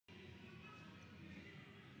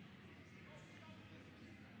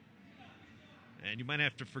And you might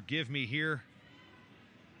have to forgive me here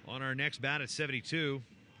on our next bout at 72.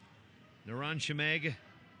 Naranchimeg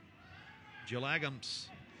Gelegjamts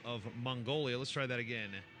of Mongolia. Let's try that again.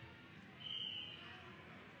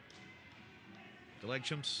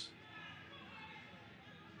 Gelegjamts.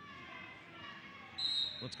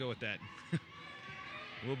 Let's go with that.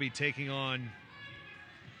 We'll be taking on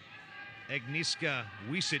Agniezska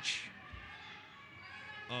Wieszcek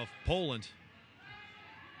of Poland.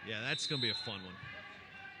 Yeah, that's going to be a fun one.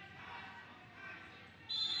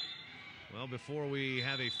 Well, before we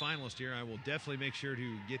have a finalist here, I will definitely make sure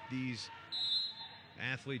to get these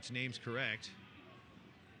athletes' names correct.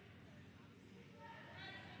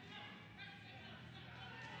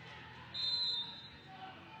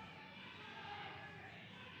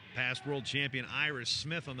 Past world champion Iris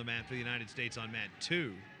Smith on the mat for the United States on mat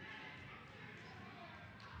 2.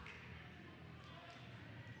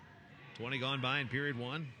 20 gone by in period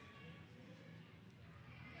 1.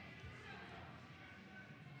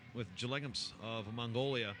 With Gelegjamts of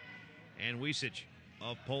Mongolia and Wieszcek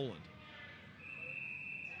of Poland.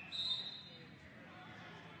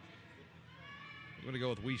 I'm going to go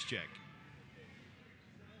with Wieszcek.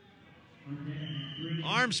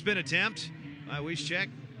 Arm spin attempt by Wieszcek.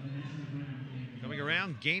 Coming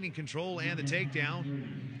around, gaining control and the takedown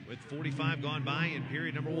with 45 gone by in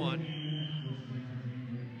period number 1.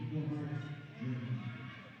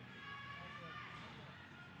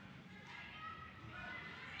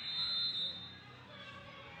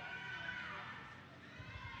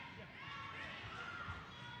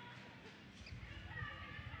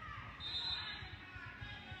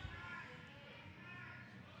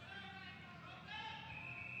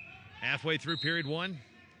 Halfway through period 1.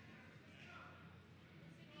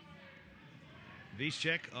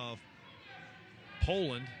 Wieszcek of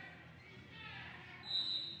Poland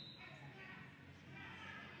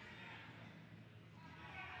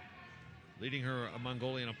leading her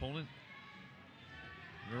Mongolian opponent.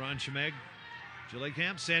 Naranchimeg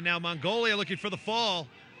Gelegjamts, and now Mongolia looking for the fall.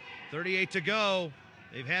 38 to go.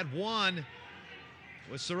 They've had one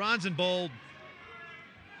with Saranzenbold.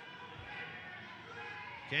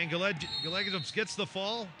 Can Gelegjamts gets the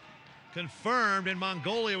fall? Confirmed, in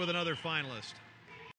Mongolia with another finalist.